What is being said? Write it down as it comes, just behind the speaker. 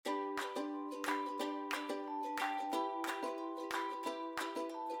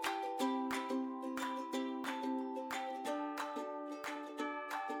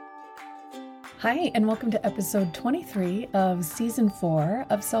Hi, and welcome to episode 23 of season 4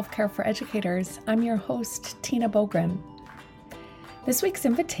 of Self-Care for Educators. I'm your host, Tina Bogren. This week's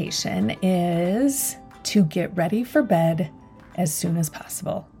invitation is to get ready for bed as soon as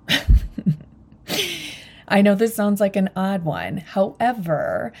possible. I know this sounds like an odd one.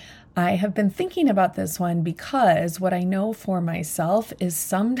 However, I have been thinking about this one because what I know for myself is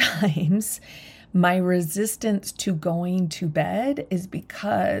sometimes my resistance to going to bed is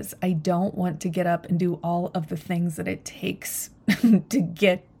because I don't want to get up and do all of the things that it takes to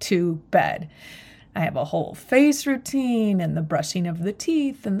get to bed. I have a whole face routine and the brushing of the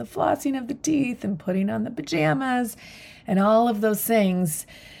teeth and the flossing of the teeth and putting on the pajamas and all of those things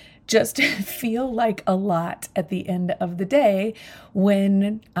just feel like a lot at the end of the day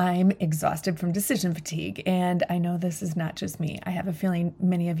when I'm exhausted from decision fatigue. And I know this is not just me. I have a feeling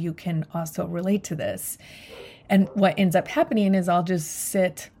many of you can also relate to this. And what ends up happening is I'll just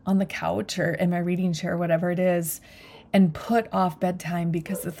sit on the couch or in my reading chair, whatever it is, and put off bedtime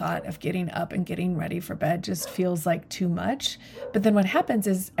because the thought of getting up and getting ready for bed just feels like too much. But then what happens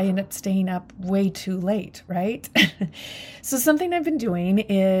is I end up staying up way too late, right? So something I've been doing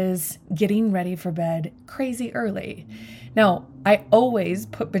is getting ready for bed crazy early. Now, I always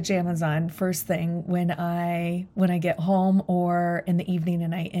put pajamas on first thing when I get home or in the evening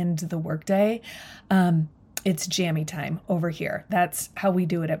and I end the workday. It's jammy time over here. That's how we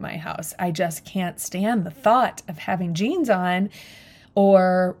do it at my house. I just can't stand the thought of having jeans on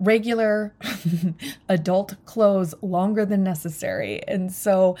or regular adult clothes longer than necessary. And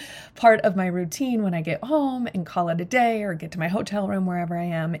so part of my routine when I get home and call it a day or get to my hotel room, wherever I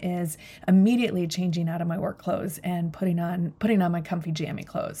am, is immediately changing out of my work clothes and putting on my comfy jammy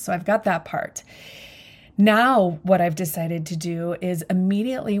clothes. So I've got that part. Now, what I've decided to do is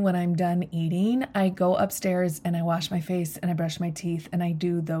immediately when I'm done eating, I go upstairs and I wash my face and I brush my teeth and I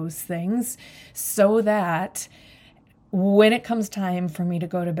do those things so that when it comes time for me to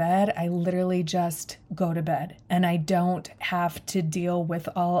go to bed, I literally just go to bed and I don't have to deal with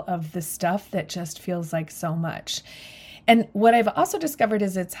all of the stuff that just feels like so much. And what I've also discovered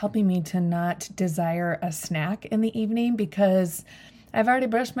is it's helping me to not desire a snack in the evening because I've already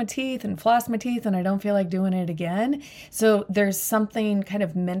brushed my teeth and flossed my teeth and I don't feel like doing it again. So there's something kind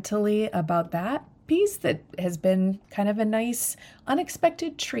of mentally about that piece that has been kind of a nice,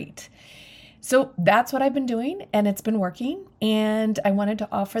 unexpected treat. So that's what I've been doing and it's been working and I wanted to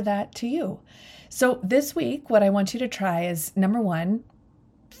offer that to you. So this week, what I want you to try is number one,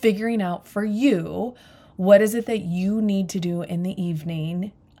 figuring out for you, what is it that you need to do in the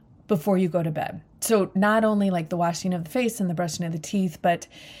evening before you go to bed? So not only like the washing of the face and the brushing of the teeth, but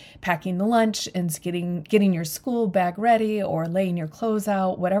packing the lunch and getting your school bag ready or laying your clothes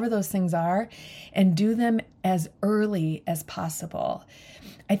out, whatever those things are, and do them as early as possible.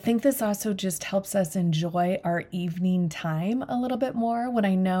 I think this also just helps us enjoy our evening time a little bit more. When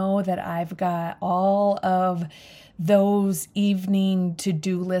I know that I've got all of those evening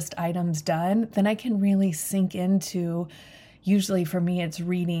to-do list items done, then I can really sink into, usually for me, it's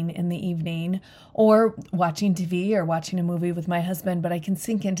reading in the evening or watching TV or watching a movie with my husband, but I can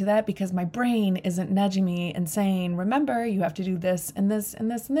sink into that because my brain isn't nudging me and saying, remember, you have to do this and this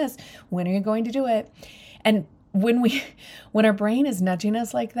and this and this. When are you going to do it? And when our brain is nudging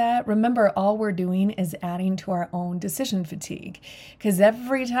us like that, remember, all we're doing is adding to our own decision fatigue. Because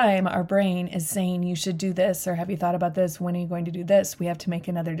every time our brain is saying you should do this, or have you thought about this? When are you going to do this? We have to make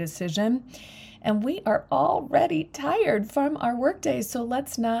another decision. And we are already tired from our workdays, so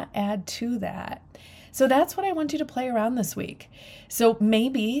let's not add to that. So that's what I want you to play around this week. So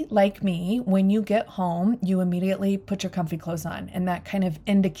maybe, like me, when you get home, you immediately put your comfy clothes on, and that kind of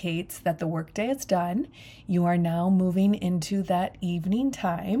indicates that the workday is done. You are now moving into that evening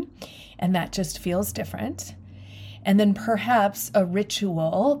time, and that just feels different. And then perhaps a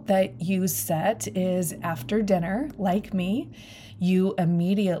ritual that you set is after dinner, like me, you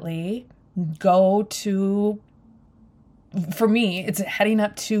immediately go to, for me, it's heading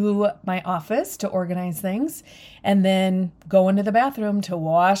up to my office to organize things and then go into the bathroom to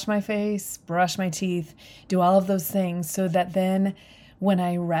wash my face, brush my teeth, do all of those things so that then when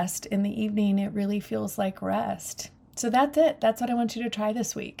I rest in the evening, it really feels like rest. So that's it. That's what I want you to try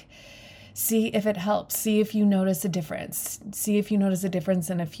this week. See if it helps. See if you notice a difference. See if you notice a difference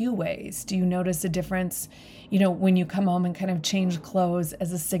in a few ways. Do you notice a difference, when you come home and kind of change clothes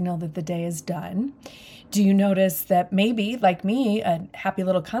as a signal that the day is done? Do you notice that maybe, like me, a happy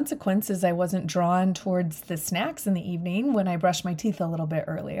little consequence is I wasn't drawn towards the snacks in the evening when I brushed my teeth a little bit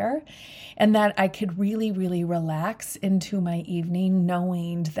earlier, and that I could really, really relax into my evening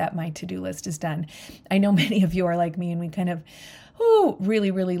knowing that my to-do list is done? I know many of you are like me and we kind of who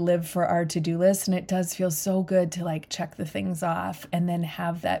really, really live for our to-do list. And it does feel so good to like check the things off and then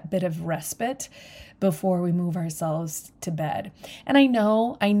have that bit of respite before we move ourselves to bed. And I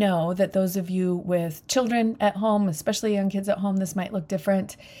know that those of you with children at home, especially young kids at home, this might look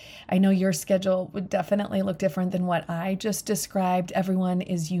different. I know your schedule would definitely look different than what I just described. Everyone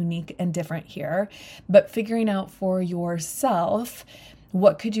is unique and different here, but figuring out for yourself,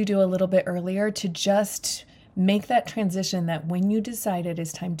 what could you do a little bit earlier to just make that transition that when you decide it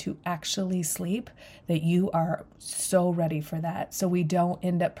is time to actually sleep, that you are so ready for that. So we don't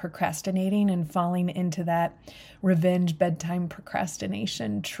end up procrastinating and falling into that revenge bedtime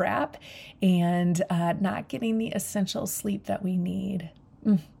procrastination trap and not getting the essential sleep that we need.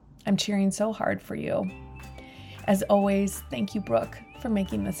 I'm cheering so hard for you. As always, thank you, Brooke, for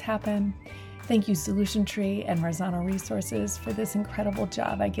making this happen. Thank you, Solution Tree and Marzano Resources, for this incredible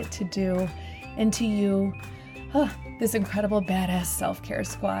job I get to do. And to you, this incredible badass self-care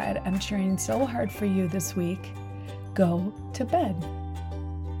squad, I'm cheering so hard for you this week. Go to bed.